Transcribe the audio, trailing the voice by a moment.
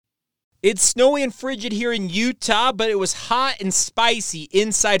It's snowy and frigid here in Utah, but it was hot and spicy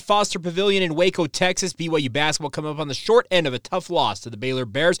inside Foster Pavilion in Waco, Texas. BYU basketball coming up on the short end of a tough loss to the Baylor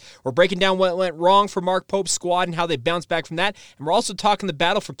Bears. We're breaking down what went wrong for Mark Pope's squad and how they bounced back from that. And we're also talking the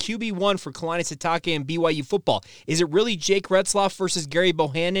battle for QB1 for Kalani Sitake and BYU football. Is it really Jake Retzloff versus Gary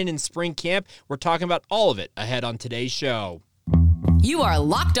Bohannon in spring camp? We're talking about all of it ahead on today's show. You are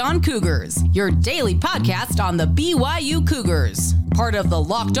Locked On Cougars, your daily podcast on the BYU Cougars, part of the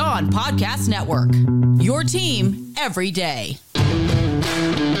Locked On Podcast Network, your team every day.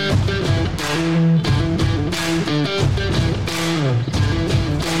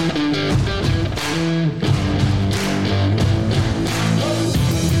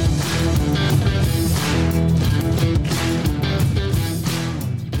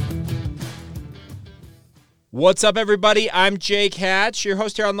 What's up, everybody? I'm Jake Hatch, your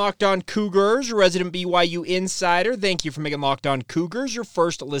host here on Locked On Cougars, your resident BYU insider. Thank you for making Locked On Cougars your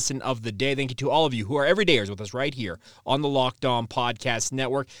first listen of the day. Thank you to all of you who are everydayers with us right here on the Locked On Podcast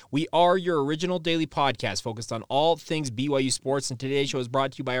Network. We are your original daily podcast focused on all things BYU sports, and today's show is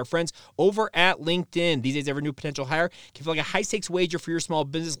brought to you by our friends over at LinkedIn. These days, every new potential hire can feel like a high-stakes wager for your small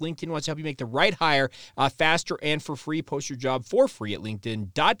business. LinkedIn wants to help you make the right hire faster and for free. Post your job for free at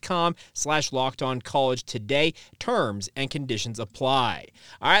linkedin.com/LockedOnCollege today. Terms and conditions apply.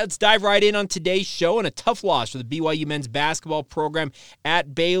 All right, let's dive right in on today's show. And a tough loss for the BYU men's basketball program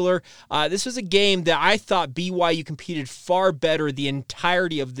at Baylor. This was a game that I thought BYU competed far better the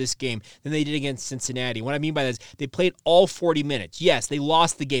entirety of this game than they did against Cincinnati. What I mean by that is they played all 40 minutes. Yes, they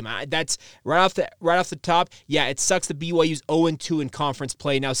lost the game. That's right off the top. Yeah, it sucks that BYU's 0-2 in conference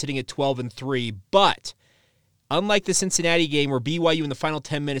play, now sitting at 12-3, but unlike the Cincinnati game where BYU in the final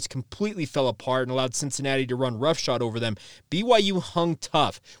 10 minutes completely fell apart and allowed Cincinnati to run roughshod over them, BYU hung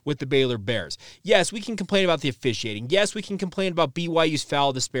tough with the Baylor Bears. Yes, we can complain about the officiating. Yes, we can complain about BYU's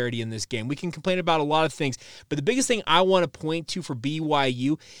foul disparity in this game. We can complain about a lot of things, but the biggest thing I want to point to for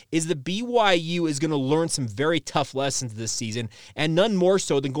BYU is that BYU is going to learn some very tough lessons this season, and none more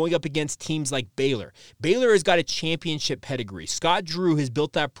so than going up against teams like Baylor. Baylor has got a championship pedigree. Scott Drew has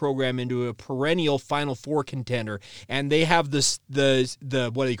built that program into a perennial Final Four contender. And they have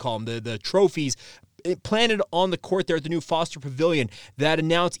the what do you call them? The trophies planted on the court there at the new Foster Pavilion that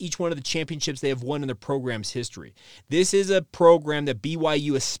announce each one of the championships they have won in their program's history. This is a program that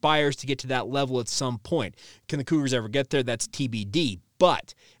BYU aspires to get to that level at some point. Can the Cougars ever get there? That's TBD.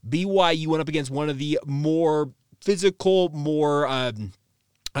 But BYU went up against one of the more physical, more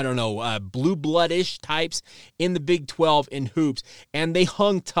blue blood-ish types in the Big 12 in hoops, and they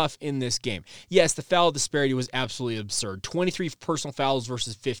hung tough in this game. Yes, the foul disparity was absolutely absurd. 23 personal fouls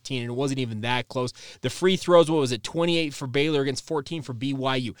versus 15, and it wasn't even that close. The free throws, 28 for Baylor against 14 for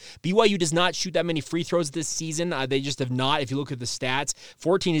BYU. BYU does not shoot that many free throws this season. They just have not. If you look at the stats,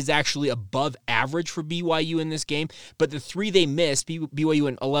 14 is actually above average for BYU in this game, but the three they missed, BYU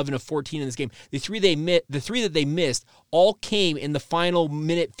went 11 of 14 in this game, the three that they missed all came in the final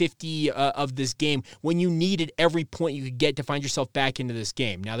minute 50 of this game when you needed every point you could get to find yourself back into this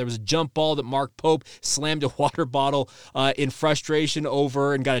game. Now, there was a jump ball that Mark Pope slammed a water bottle in frustration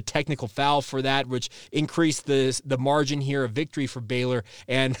over and got a technical foul for that, which increased the margin here of victory for Baylor.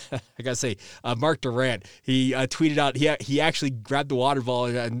 And I got to say, Mark Durant, he tweeted out, he actually grabbed the water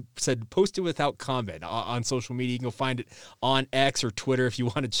bottle and said, post it without comment on social media. You can go find it on X or Twitter if you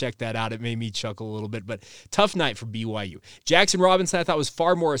want to check that out. It made me chuckle a little bit, but tough night for BYU. Jackson Robinson, I thought, was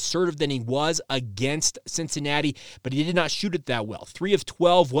far more assertive than he was against Cincinnati, but he did not shoot it that well. 3 of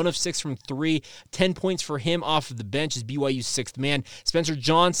 12, 1 of 6 from 3, 10 points for him off of the bench as BYU's sixth man. Spencer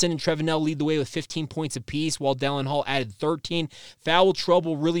Johnson and Trevenell lead the way with 15 points apiece, while Dallin Hall added 13. Foul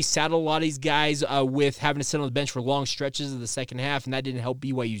trouble really saddled a lot of these guys with having to sit on the bench for long stretches of the second half, and that didn't help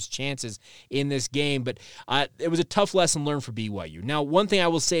BYU's chances in this game, but it was a tough lesson learned for BYU. Now, one thing I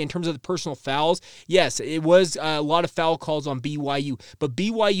will say in terms of the personal fouls, yes, it was a lot of foul calls on BYU, but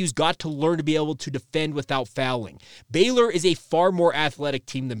BYU's got to learn to be able to defend without fouling. Baylor is a far more athletic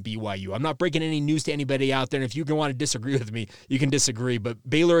team than BYU. I'm not breaking any news to anybody out there, and if you want to disagree with me, you can disagree, but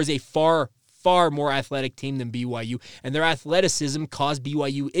Baylor is a far more athletic team than BYU, and their athleticism caused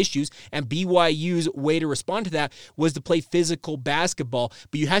BYU issues, and BYU's way to respond to that was to play physical basketball,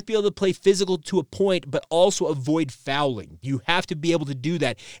 but you have to be able to play physical to a point, but also avoid fouling. You have to be able to do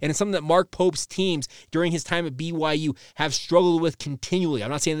that, and it's something that Mark Pope's teams during his time at BYU have struggled with continually.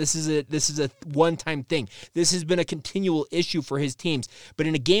 I'm not saying this is a one-time thing. This has been a continual issue for his teams, but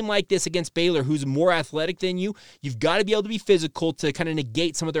in a game like this against Baylor, who's more athletic than you, you've got to be able to be physical to kind of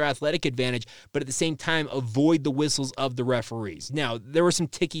negate some of their athletic advantage, but at the same time, avoid the whistles of the referees. Now, there were some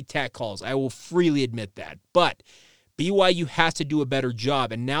ticky-tack calls. I will freely admit that. But BYU has to do a better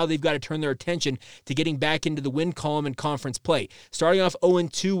job, and now they've got to turn their attention to getting back into the win column in conference play. Starting off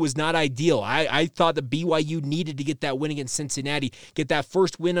 0-2 was not ideal. I thought that BYU needed to get that win against Cincinnati, get that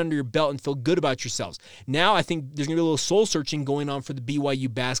first win under your belt, and feel good about yourselves. Now I think there's going to be a little soul-searching going on for the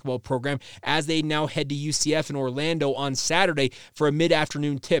BYU basketball program as they now head to UCF in Orlando on Saturday for a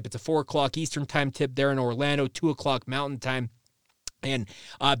mid-afternoon tip. It's a 4 o'clock Eastern time tip there in Orlando, 2 o'clock Mountain time. And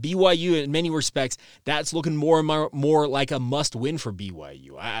BYU, in many respects, that's looking more and more like a must-win for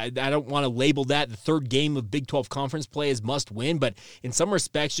BYU. I don't want to label that the third game of Big 12 conference play as must-win, but in some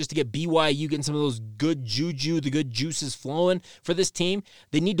respects, just to get BYU getting some of those good juju, the good juices flowing for this team,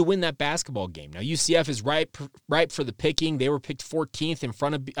 they need to win that basketball game. Now, UCF is ripe for the picking. They were picked 14th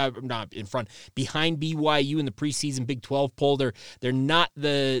behind BYU in the preseason Big 12 poll. They're not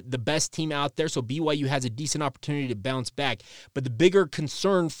the best team out there, so BYU has a decent opportunity to bounce back. But the bigger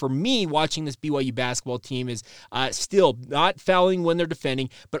concern for me watching this BYU basketball team is still not fouling when they're defending,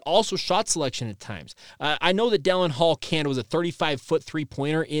 but also shot selection at times. I know that Dallin Hall-Canada was a 35-foot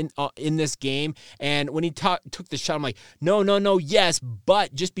three-pointer in this game, and when he took the shot, I'm like, no, yes,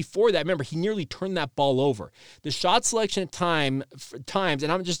 but just before that, remember, he nearly turned that ball over. The shot selection at times,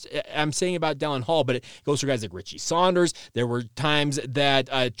 and I'm saying about Dallin Hall, but it goes for guys like Richie Saunders. There were times that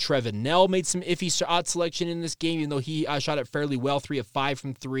Trevin Nell made some iffy shot selection in this game, even though he shot it fairly well, 3 of 5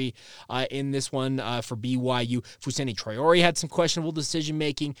 from 3 in this one for BYU. Fousseyni Traore had some questionable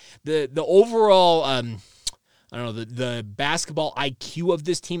decision-making. The overall, the basketball IQ of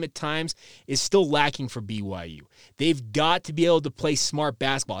this team at times is still lacking for BYU. They've got to be able to play smart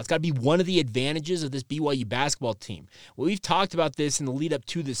basketball. It's got to be one of the advantages of this BYU basketball team. Well, we've talked about this in the lead up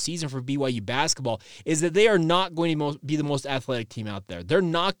to this season for BYU basketball, is that they are not going to be the most athletic team out there. They're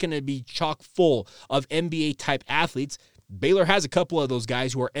not going to be chock full of NBA-type athletes. Baylor has a couple of those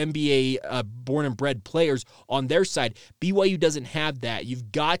guys who are NBA born and bred players on their side. BYU doesn't have that.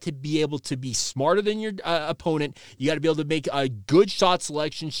 You've got to be able to be smarter than your opponent. You got to be able to make a good shot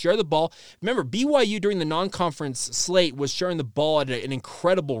selection, share the ball. Remember, BYU during the non-conference slate was sharing the ball at an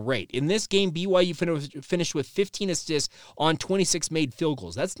incredible rate. In this game, BYU finished with 15 assists on 26 made field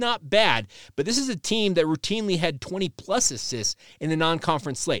goals. That's not bad, but this is a team that routinely had 20-plus assists in the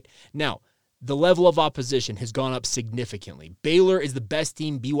non-conference slate. Now, the level of opposition has gone up significantly. Baylor is the best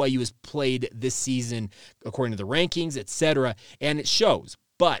team BYU has played this season, according to the rankings, etc., and it shows.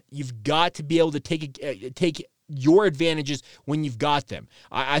 But you've got to be able to take your advantages when you've got them.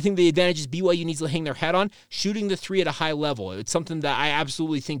 I think the advantages BYU needs to hang their hat on, shooting the three at a high level. It's something that I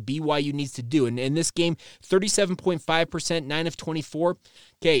absolutely think BYU needs to do. And in this game, 37.5%, 9 of 24.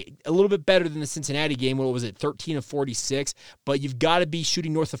 Okay, a little bit better than the Cincinnati game. What was it, 13 of 46? But you've got to be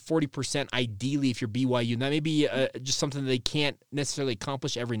shooting north of 40% ideally if you're BYU. And that may be just something that they can't necessarily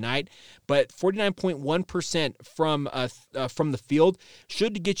accomplish every night. But 49.1% from the field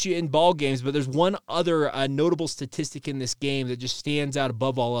should get you in ball games. But there's one other notable statistic in this game that just stands out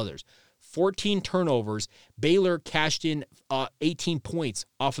above all others. 14 turnovers. Baylor cashed in 18 points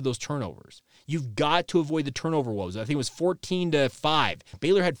off of those turnovers. You've got to avoid the turnover woes. I think it was 14-5.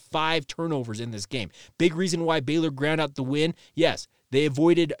 Baylor had 5 turnovers in this game. Big reason why Baylor ground out the win. Yes, they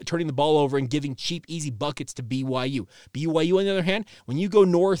avoided turning the ball over and giving cheap, easy buckets to BYU. BYU, on the other hand, when you go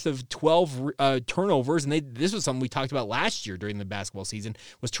north of 12 turnovers, and this was something we talked about last year during the basketball season,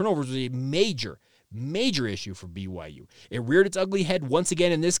 was turnovers was a major issue for BYU. It reared its ugly head once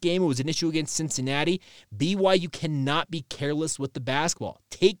again in this game. It was an issue against Cincinnati. BYU cannot be careless with the basketball.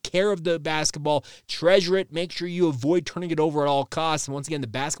 Take care of the basketball, treasure it, make sure you avoid turning it over at all costs. And once again, the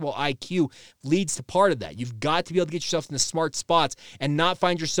basketball IQ leads to part of that. You've got to be able to get yourself in the smart spots and not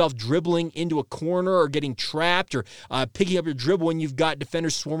find yourself dribbling into a corner or getting trapped or picking up your dribble when you've got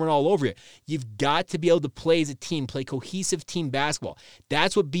defenders swarming all over you. You've got to be able to play as a team, play cohesive team basketball.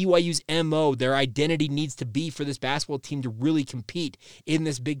 That's what BYU's MO, their identity needs to be for this basketball team to really compete in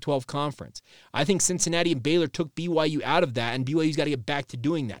this Big 12 conference. I think Cincinnati and Baylor took BYU out of that, and BYU's got to get back to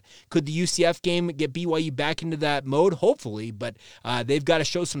doing that. Could the UCF game get BYU back into that mode? Hopefully, but they've got to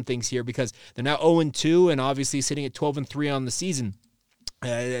show some things here because they're now 0-2 and obviously sitting at 12-3 on the season.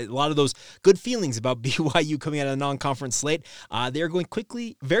 A lot of those good feelings about BYU coming out of the non-conference slate, they're going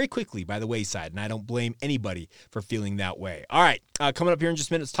very quickly by the wayside, and I don't blame anybody for feeling that way. All right, coming up here in just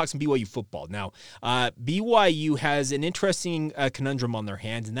a minute, let's talk some BYU football. Now, BYU has an interesting conundrum on their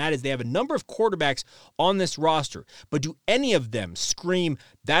hands, and that is they have a number of quarterbacks on this roster, but do any of them scream,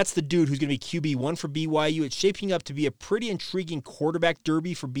 that's the dude who's going to be QB1 for BYU? It's shaping up to be a pretty intriguing quarterback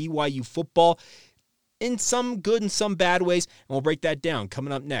derby for BYU football, in some good and some bad ways, and we'll break that down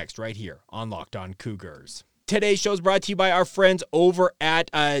coming up next right here on Locked On Cougars. Today's show is brought to you by our friends over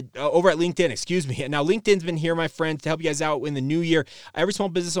at LinkedIn. Excuse me. Now, LinkedIn's been here, my friends, to help you guys out in the new year. Every small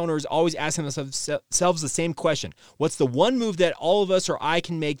business owner is always asking themselves the same question: what's the one move that all of us or I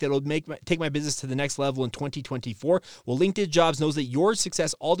can make that will take my business to the next level in 2024? Well, LinkedIn Jobs knows that your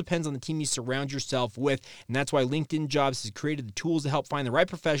success all depends on the team you surround yourself with, and that's why LinkedIn Jobs has created the tools to help find the right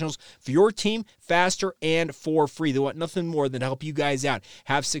professionals for your team faster and for free. They want nothing more than to help you guys out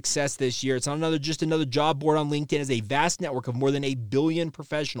have success this year. It's not just another job board on LinkedIn. Is a vast network of more than 1 billion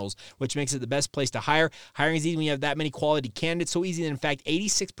professionals, which makes it the best place to hire. Hiring is easy when you have that many quality candidates. So easy that, in fact,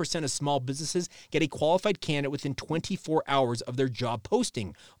 86% of small businesses get a qualified candidate within 24 hours of their job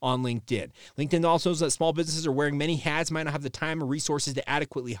posting on LinkedIn. LinkedIn also knows that small businesses are wearing many hats, might not have the time or resources to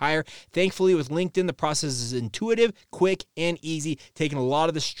adequately hire. Thankfully, with LinkedIn, the process is intuitive, quick, and easy, taking a lot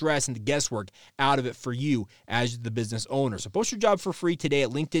of the stress and the guesswork out of it for you as the business owner. So post your job for free today at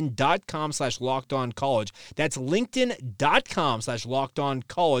linkedin.com/lockedoncollege. That's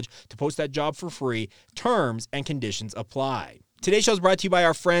linkedin.com/lockedoncollege to post that job for free. Terms and conditions apply. Today's show is brought to you by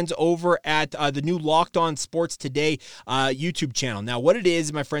our friends over at the new Locked On Sports Today YouTube channel. Now, what it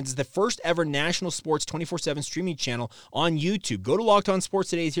is, my friends, is the first ever national sports 24/7 streaming channel on YouTube. Go to Locked On Sports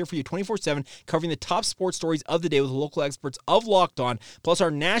Today. It's here for you 24/7, covering the top sports stories of the day with local experts of Locked On, plus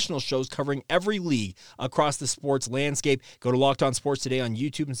our national shows covering every league across the sports landscape. Go to Locked On Sports Today on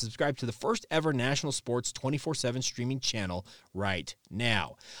YouTube and subscribe to the first ever national sports 24/7 streaming channel right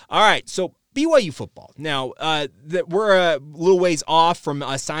now. All right, so BYU football. Now, we're a little ways off from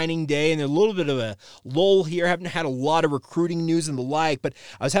signing day, and there's a little bit of a lull here. Haven't had a lot of recruiting news and the like, but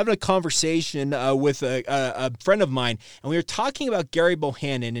I was having a conversation with a friend of mine, and we were talking about Gary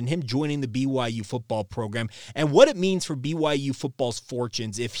Bohannon and him joining the BYU football program and what it means for BYU football's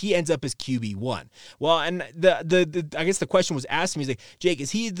fortunes if he ends up as QB1. Well, and I guess the question was asked to me, he's like, Jake,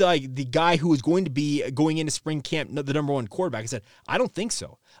 is he the guy who is going to be going into spring camp the number one quarterback? I said, I don't think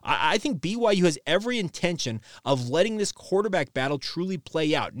so. I think BYU has every intention of letting this quarterback battle truly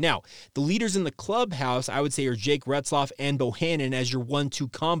play out. Now, the leaders in the clubhouse, I would say, are Jake Retzloff and Bohannon as your 1-2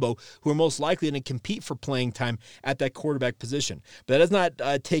 combo, who are most likely to compete for playing time at that quarterback position. But that does not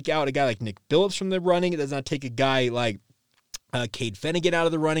take out a guy like Nick Billups from the running. It does not take a guy like Cade Fennegan out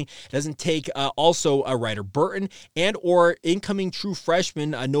of the running. It doesn't take also Ryder Burton and or incoming true freshman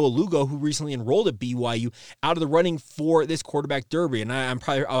Noah Lugo, who recently enrolled at BYU, out of the running for this quarterback derby. And I'm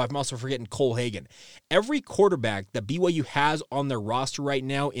also forgetting Cole Hagan. Every quarterback that BYU has on their roster right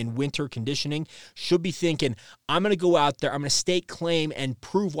now in winter conditioning should be thinking, I'm going to go out there, I'm going to stake claim and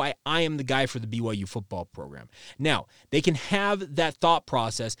prove why I am the guy for the BYU football program. Now, they can have that thought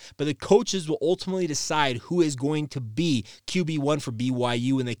process, but the coaches will ultimately decide who is going to be QB1 for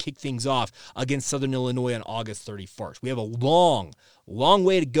BYU when they kick things off against Southern Illinois on August 31st. We have a long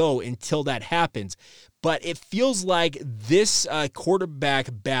way to go until that happens. But it feels like this quarterback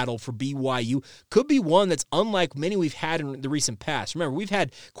battle for BYU could be one that's unlike many we've had in the recent past. Remember, we've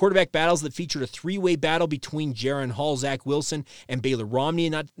had quarterback battles that featured a three-way battle between Jaron Hall, Zach Wilson, and Baylor Romney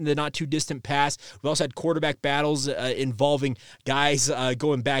in the not-too-distant past. We've also had quarterback battles involving guys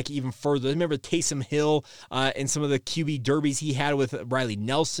going back even further. Remember Taysom Hill and some of the QB derbies he had with Riley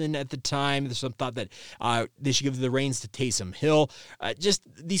Nelson at the time. There's some thought that they should give the reins to Taysom Hill. Just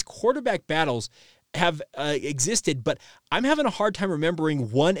these quarterback battles have existed, but I'm having a hard time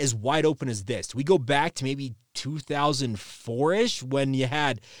remembering one as wide open as this. We go back to maybe 2004-ish when you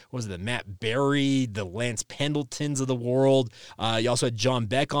had, the Matt Berry, the Lance Pendletons of the world. You also had John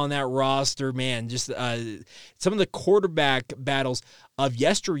Beck on that roster. Man, just some of the quarterback battles of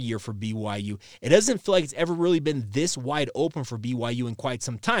yesteryear for BYU. It doesn't feel like it's ever really been this wide open for BYU in quite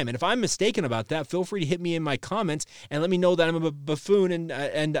some time. And if I'm mistaken about that, feel free to hit me in my comments and let me know that I'm a buffoon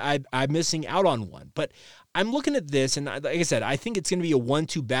and I'm missing out on one. But I'm looking at this, and like I said, I think it's going to be a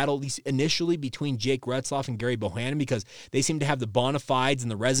 1-2 battle, at least initially, between Jake Retzloff and Gary Bohannon, because they seem to have the bona fides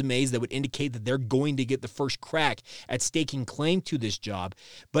and the resumes that would indicate that they're going to get the first crack at staking claim to this job.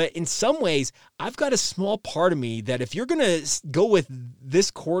 But in some ways, I've got a small part of me that if you're going to go with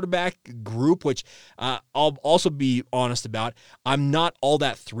this quarterback group, which I'll also be honest about, I'm not all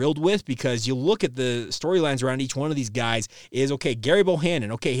that thrilled with, because you look at the storylines around each one of these guys is, okay, Gary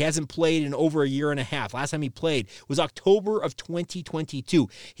Bohannon, okay, he hasn't played in over a year and a half. Last time he played was October of 2022.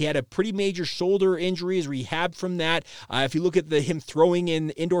 He had a pretty major shoulder injury, is rehabbed from that. If you look at him throwing in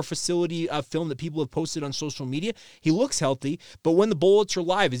the indoor facility film that people have posted on social media, he looks healthy, but when the bullets are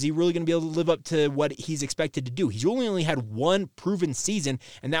live, is he really going to be able to live up to what he's expected to do? He's only had one proven season,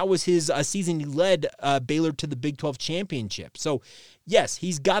 and that was his season he led Baylor to the Big 12 championship. So yes,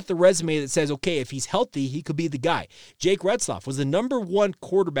 he's got the resume that says, okay, if he's healthy, he could be the guy. Jake Retzlaff was the number 1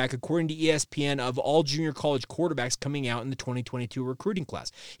 quarterback, according to ESPN, of all junior college quarterbacks coming out in the 2022 recruiting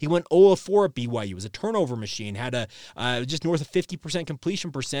class. He went 0-4 at BYU, was a turnover machine, had a just north of 50%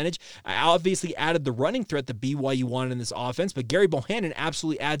 completion percentage, obviously added the running threat that BYU wanted in this offense, but Gary Bohannon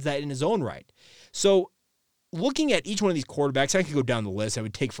absolutely adds that in his own right. So looking at each one of these quarterbacks, I could go down the list. I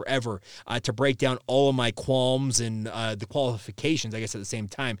would take forever to break down all of my qualms and the qualifications, I guess, at the same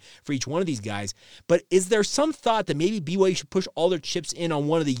time for each one of these guys. But is there some thought that maybe BYU should push all their chips in on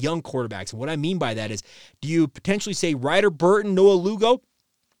one of the young quarterbacks? And what I mean by that is, do you potentially say Ryder Burton, Noah Lugo?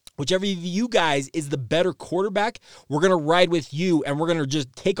 Whichever of you guys is the better quarterback, we're going to ride with you, and we're going to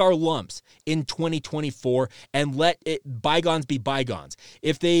just take our lumps in 2024 and let bygones be bygones.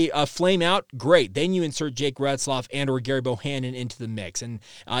 If they flame out, great. Then you insert Jake Retzlaff and or Gary Bohannon into the mix, and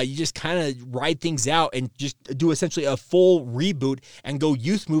you just kind of ride things out and just do essentially a full reboot and go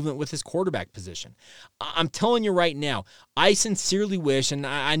youth movement with this quarterback position. I'm telling you right now, I sincerely wish, and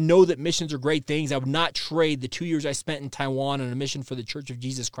I know that missions are great things. I would not trade the 2 years I spent in Taiwan on a mission for the Church of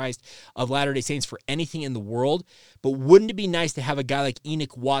Jesus Christ of Latter-day Saints for anything in the world, but wouldn't it be nice to have a guy like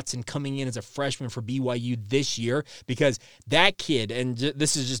Enoch Watson coming in as a freshman for BYU this year? Because that kid, and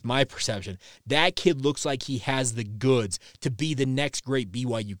this is just my perception, that kid looks like he has the goods to be the next great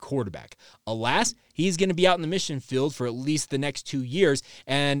BYU quarterback. Alas, he's going to be out in the mission field for at least the next 2 years,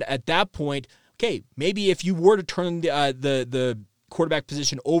 and at that point, okay, maybe if you were to turn the quarterback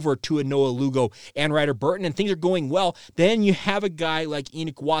position over to a Noah Lugo and Ryder Burton and things are going well, then you have a guy like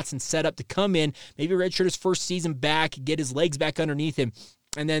Enoch Watson set up to come in, maybe redshirt his first season back, get his legs back underneath him.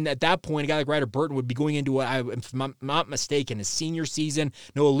 And then at that point, a guy like Ryder Burton would be going into, if I'm not mistaken, his senior season,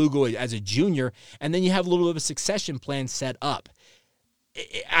 Noah Lugo as a junior, and then you have a little bit of a succession plan set up.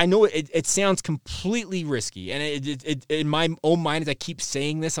 I know it sounds completely risky, and it in my own mind, as I keep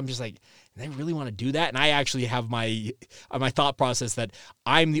saying this, I'm just like, do they really want to do that? And I actually have my thought process that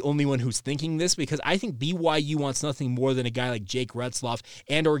I'm the only one who's thinking this, because I think BYU wants nothing more than a guy like Jake Retzlaff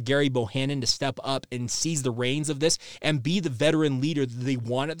and or Gary Bohannon to step up and seize the reins of this and be the veteran leader that they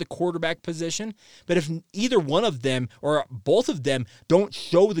want at the quarterback position. But if either one of them or both of them don't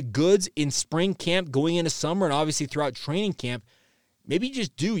show the goods in spring camp, going into summer, and obviously throughout training camp, maybe you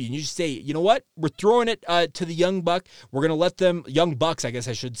just do. You just say, you know what? We're throwing it to the young buck. We're going to let them, young bucks, I guess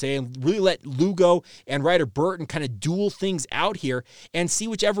I should say, and really let Lugo and Ryder Burton kind of duel things out here and see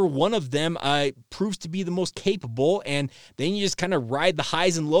whichever one of them proves to be the most capable. And then you just kind of ride the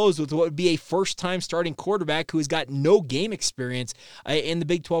highs and lows with what would be a first-time starting quarterback who has got no game experience in the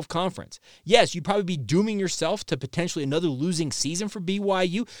Big 12 Conference. Yes, you'd probably be dooming yourself to potentially another losing season for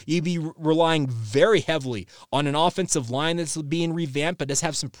BYU. You'd be relying very heavily on an offensive line that's being revamped, but does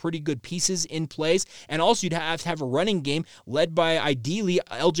have some pretty good pieces in place. And also you'd have to have a running game led by, ideally,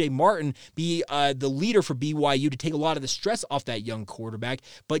 LJ Martin be the leader for BYU to take a lot of the stress off that young quarterback.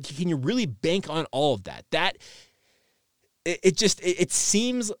 But can you really bank on all of that? It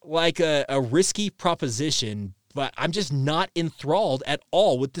seems like a risky proposition, but I'm just not enthralled at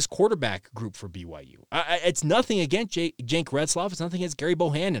all with this quarterback group for BYU. It's nothing against Jake Retzlaff. It's nothing against Gary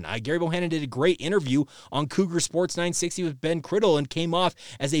Bohannon. Gary Bohannon did a great interview on Cougar Sports 960 with Ben Criddle and came off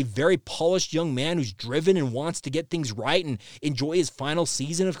as a very polished young man who's driven and wants to get things right and enjoy his final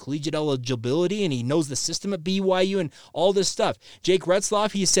season of collegiate eligibility, and he knows the system at BYU and all this stuff. Jake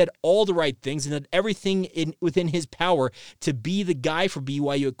Retzlaff, he said all the right things and did everything within his power to be the guy for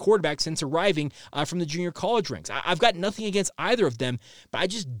BYU at quarterback since arriving from the junior college ranks. I've got nothing against either of them, but I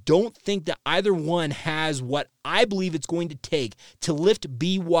just don't think that either one has what I believe it's going to take to lift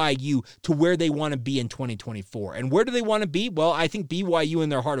BYU to where they want to be in 2024. And where do they want to be? Well, I think BYU in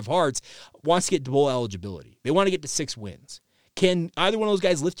their heart of hearts wants to get to bowl eligibility. They want to get to 6 wins. Can either one of those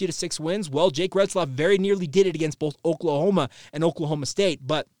guys lift you to 6 wins? Well, Jake Retzlaff very nearly did it against both Oklahoma and Oklahoma State,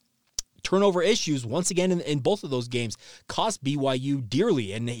 but turnover issues, once again, in both of those games, cost BYU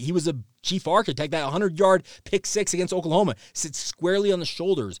dearly, and he was a chief architect. That 100-yard pick six against Oklahoma sits squarely on the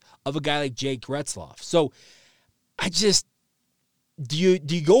shoulders of a guy like Jake Retzlaff. So I just, do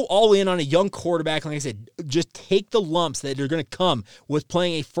you go all in on a young quarterback? Like I said, just take the lumps that are going to come with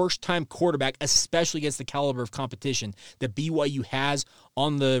playing a first-time quarterback, especially against the caliber of competition that BYU has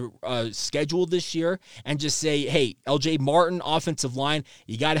on the schedule this year, and just say, hey, LJ Martin, offensive line,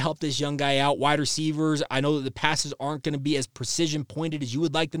 you got to help this young guy out. Wide receivers, I know that the passes aren't going to be as precision-pointed as you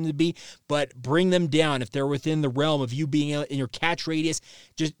would like them to be, but bring them down if they're within the realm of you being in your catch radius.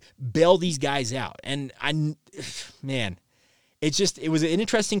 Just bail these guys out. And man, it was an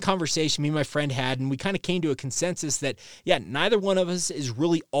interesting conversation me and my friend had, and we kind of came to a consensus that, neither one of us is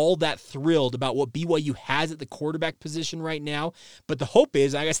really all that thrilled about what BYU has at the quarterback position right now. But the hope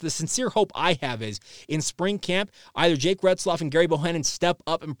is, I guess the sincere hope I have is, in spring camp, either Jake Retzloff and Gary Bohannon step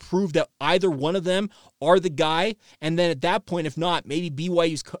up and prove that either one of them are the guy, and then at that point, if not, maybe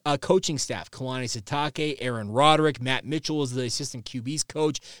BYU's coaching staff, Kalani Sitake, Aaron Roderick, Matt Mitchell is the assistant QB's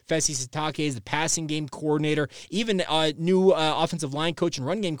coach, Fesi Sitake is the passing game coordinator, even new offensive line coach and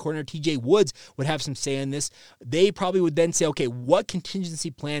run game coordinator TJ Woods would have some say in this. They probably would then say, okay, what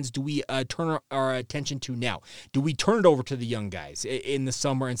contingency plans do we turn our attention to now? Do we turn it over to the young guys in the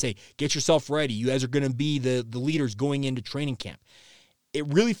summer and say, get yourself ready, you guys are going to be the leaders going into training camp? It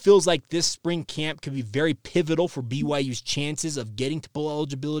really feels like this spring camp could be very pivotal for BYU's chances of getting to bowl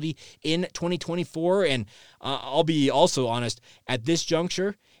eligibility in 2024. And I'll be also honest, at this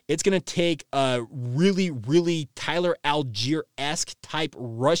juncture, it's going to take a really, really Tyler Algier-esque type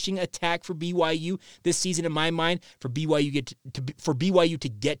rushing attack for BYU this season, in my mind, for BYU to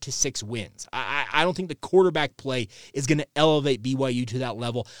get to 6 wins. I don't think the quarterback play is going to elevate BYU to that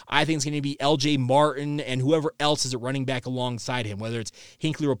level. I think it's going to be LJ Martin and whoever else is at running back alongside him, whether it's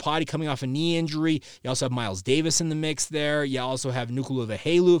Hinckley Rapati coming off a knee injury. You also have Miles Davis in the mix there. You also have Nukulu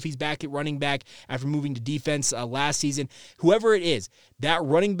Vahelu if he's back at running back after moving to defense last season. Whoever it is, that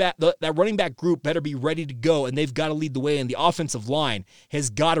running back group better be ready to go, and they've got to lead the way. And the offensive line has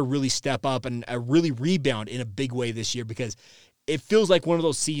got to really step up and really rebound in a big way this year, because it feels like one of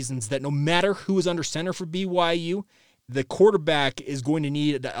those seasons that no matter who is under center for BYU, the quarterback is going to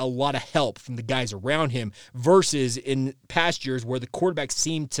need a lot of help from the guys around him, versus in past years where the quarterback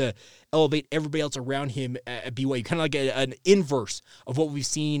seemed to elevate everybody else around him at BYU, kind of like an inverse of what we've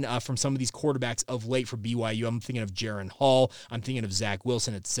seen from some of these quarterbacks of late for BYU. I'm thinking of Jaron Hall, I'm thinking of Zach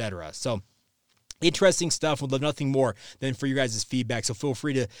Wilson, etc. So interesting stuff. Would love nothing more than for your guys' feedback. So feel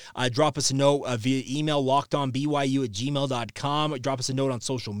free to drop us a note via email, lockedonbyu@gmail.com. Drop us a note on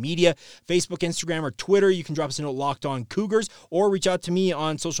social media, Facebook, Instagram, or Twitter. You can drop us a note, Locked On Cougars, or reach out to me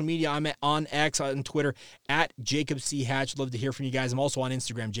on social media. I'm on X, on Twitter, at Jacob C. Hatch. Love to hear from you guys. I'm also on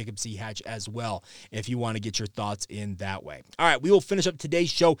Instagram, Jacob C. Hatch, as well, if you want to get your thoughts in that way. All right, we will finish up today's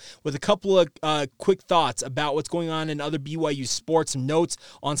show with a couple of quick thoughts about what's going on in other BYU sports, some notes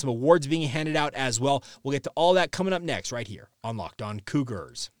on some awards being handed out as well. We'll get to all that coming up next right here on Locked On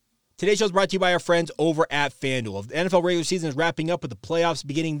Cougars. Today's show is brought to you by our friends over at FanDuel. The NFL regular season is wrapping up with the playoffs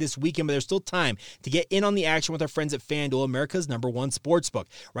beginning this weekend, but there's still time to get in on the action with our friends at FanDuel, America's #1 sportsbook.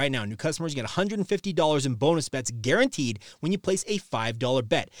 Right now, new customers get $150 in bonus bets guaranteed when you place a $5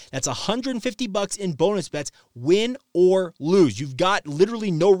 bet. That's $150 in bonus bets, win or lose. You've got literally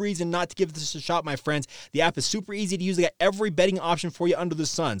no reason not to give this a shot, my friends. The app is super easy to use. They got every betting option for you under the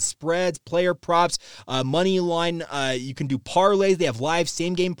sun. Spreads, player props, money line. You can do parlays. They have live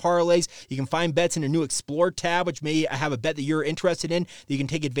same-game parlays. You can find bets in a new Explore tab, which may have a bet that you're interested in that you can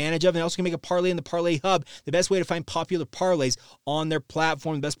take advantage of. And also can make a parlay in the Parlay Hub, the best way to find popular parlays on their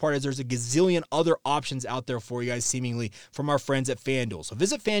platform. The best part is there's a gazillion other options out there for you guys, seemingly, from our friends at FanDuel. So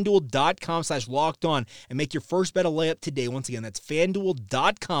visit FanDuel.com/lockedon and make your first bet a layup today. Once again, that's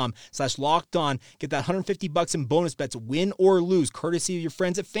FanDuel.com/lockedon. Get that $150 in bonus bets, win or lose, courtesy of your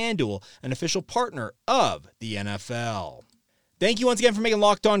friends at FanDuel, an official partner of the NFL. Thank you once again for making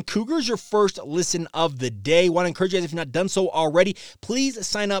Locked On Cougars your first listen of the day. Want to encourage you guys, if you've not done so already, please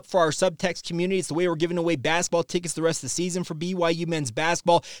sign up for our Subtext community. It's the way we're giving away basketball tickets the rest of the season for BYU men's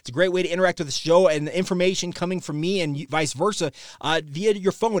basketball. It's a great way to interact with the show and the information coming from me and vice versa via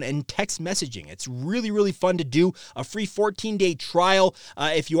your phone and text messaging. It's really, really fun to do. A free 14-day trial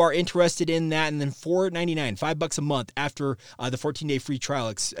if you are interested in that, and then $4.99, $5 a month after the 14-day free trial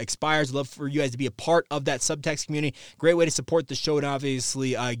expires. I'd love for you guys to be a part of that Subtext community. Great way to support the show and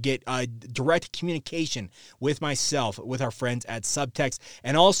obviously get direct communication with myself, with our friends at Subtext.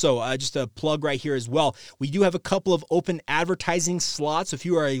 And also, just a plug right here as well, we do have a couple of open advertising slots. So if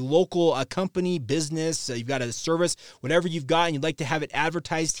you are a local company, business, you've got a service, whatever you've got, and you'd like to have it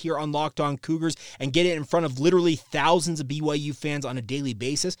advertised here on Locked On Cougars and get it in front of literally thousands of BYU fans on a daily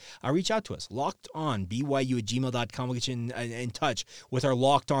basis, reach out to us. LockedOnBYU@gmail.com. We'll get you in touch with our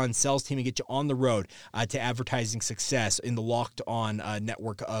Locked On sales team and get you on the road to advertising success in the Locked On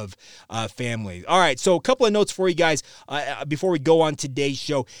network of families. All right, so a couple of notes for you guys before we go on today's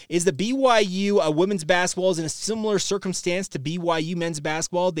show is the BYU women's basketball is in a similar circumstance to BYU men's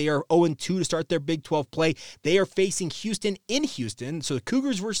basketball. They are 0-2 to start their Big 12 play. They are facing Houston in Houston, so the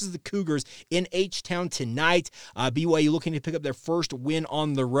Cougars versus the Cougars in H-Town tonight. BYU looking to pick up their first win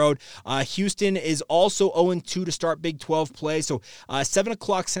on the road. Houston is also 0-2 to start Big 12 play, so 7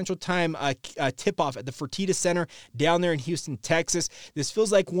 o'clock Central Time tip-off at the Fertitta Center down there in Houston, Houston, Texas. This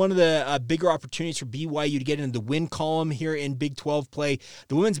feels like one of the bigger opportunities for BYU to get into the win column here in Big 12 play.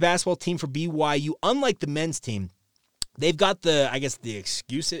 The women's basketball team for BYU, unlike the men's team, they've got the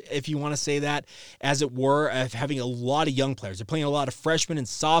excuse, if you want to say that, as it were, of having a lot of young players. They're playing a lot of freshmen and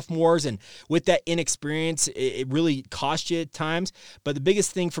sophomores, and with that inexperience, it really costs you at times. But the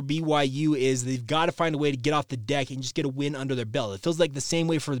biggest thing for BYU is they've got to find a way to get off the deck and just get a win under their belt. It feels like the same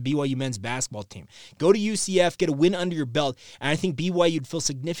way for the BYU men's basketball team. Go to UCF, get a win under your belt, and I think BYU would feel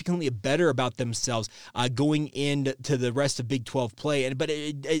significantly better about themselves going into the rest of Big 12 play. But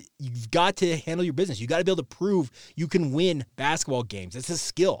you've got to handle your business. You've got to be able to prove you can win basketball games. It's a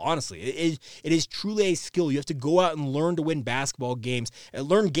skill, honestly. It is truly a skill. You have to go out and learn to win basketball games, and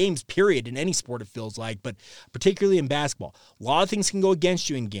learn games, period, in any sport it feels like, but particularly in basketball. A lot of things can go against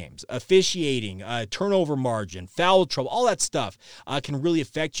you in games. Officiating, turnover margin, foul trouble, all that stuff can really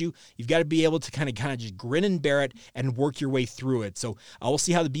affect you. You've got to be able to kind of just grin and bear it and work your way through it. So we'll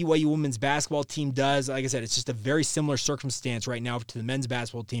see how the BYU women's basketball team does. Like I said, it's just a very similar circumstance right now to the men's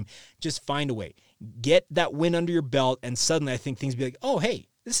basketball team. Just find a way. Get that win under your belt, and suddenly I think things will be like, oh, hey,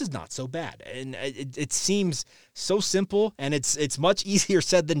 this is not so bad. And it seems so simple, and it's much easier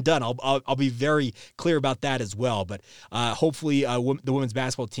said than done. I'll be very clear about that as well. But hopefully the women's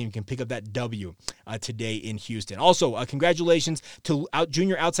basketball team can pick up that W today in Houston. Also, congratulations to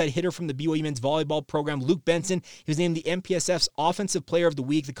junior outside hitter from the BYU men's volleyball program, Luke Benson. He was named the MPSF's Offensive Player of the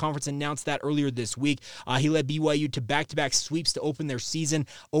Week. The conference announced that earlier this week. He led BYU to back-to-back sweeps to open their season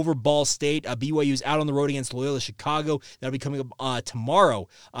over Ball State. BYU's out on the road against Loyola Chicago. That'll be coming up tomorrow,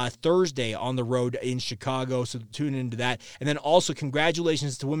 Thursday, on the road in Chicago. So tune into that. And then also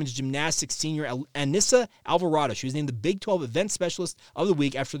congratulations to women's gymnastics senior Anissa Alvarado. She was named the Big 12 Event Specialist of the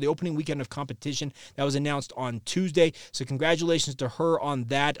Week after the opening weekend of competition that was announced on Tuesday. So congratulations to her on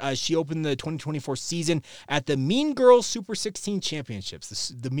that. She opened the 2024 season at the Mean Girls Super 16 Championships.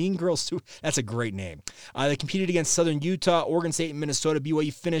 The Mean Girls, that's a great name. They competed against Southern Utah, Oregon State, and Minnesota.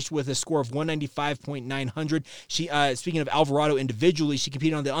 BYU finished with a score of 195.900. She, speaking of Alvarado individually, she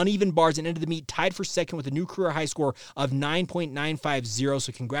competed on the uneven bars and ended the meet tied for second with a new career high score of 9.950.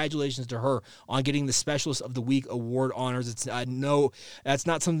 So congratulations to her on getting the Specialist of the Week award honors. It's that's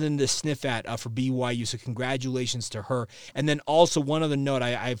not something to sniff at for BYU. So congratulations to her. And then also one other note,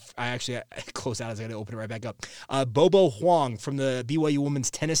 I closed out as I got to open it right back up. Bobo Huang from the BYU women's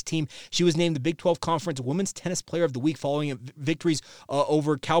tennis team. She was named the Big 12 Conference Women's Tennis Player of the Week following victories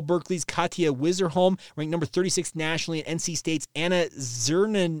over Cal Berkeley's Katia Wizerholm, ranked number 36 nationally, and NC State's Anna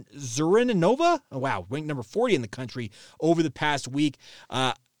Zurinova, ranked number 40 in the country over the past week.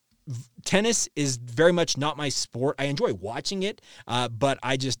 Tennis is very much not my sport. I enjoy watching it, but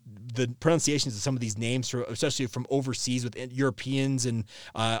the pronunciations of some of these names, especially from overseas with Europeans and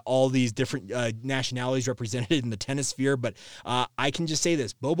all these different nationalities represented in the tennis sphere. But I can just say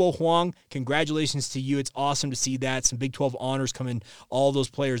this, Bobo Huang, congratulations to you. It's awesome to see that. Some Big 12 honors coming all those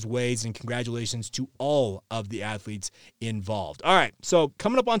players' ways, and congratulations to all of the athletes involved. All right, so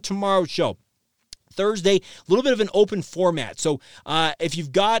coming up on tomorrow's show, Thursday, a little bit of an open format. So if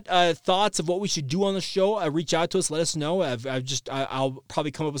you've got thoughts of what we should do on the show, reach out to us. Let us know. I'll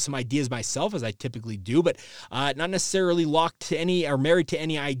probably come up with some ideas myself, as I typically do, but not necessarily locked to any or married to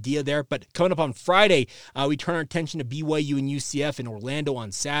any idea there. But coming up on Friday, we turn our attention to BYU and UCF in Orlando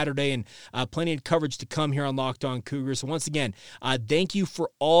on Saturday, and plenty of coverage to come here on Locked On Cougars. So once again, thank you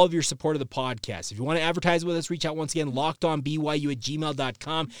for all of your support of the podcast. If you want to advertise with us, reach out once again,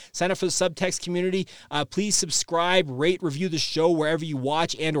 lockedonbyu@gmail.com. Sign up for the subtext community. Please subscribe, rate, review the show wherever you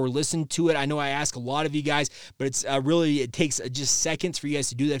watch and or listen to it. I know I ask a lot of you guys, but it takes just seconds for you guys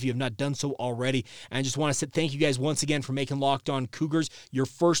to do that if you have not done so already. And I just want to say thank you guys once again for making Locked On Cougars your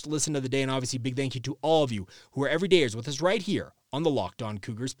first listen of the day, and obviously big thank you to all of you who are everydayers with us right here on the Locked On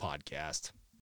Cougars podcast.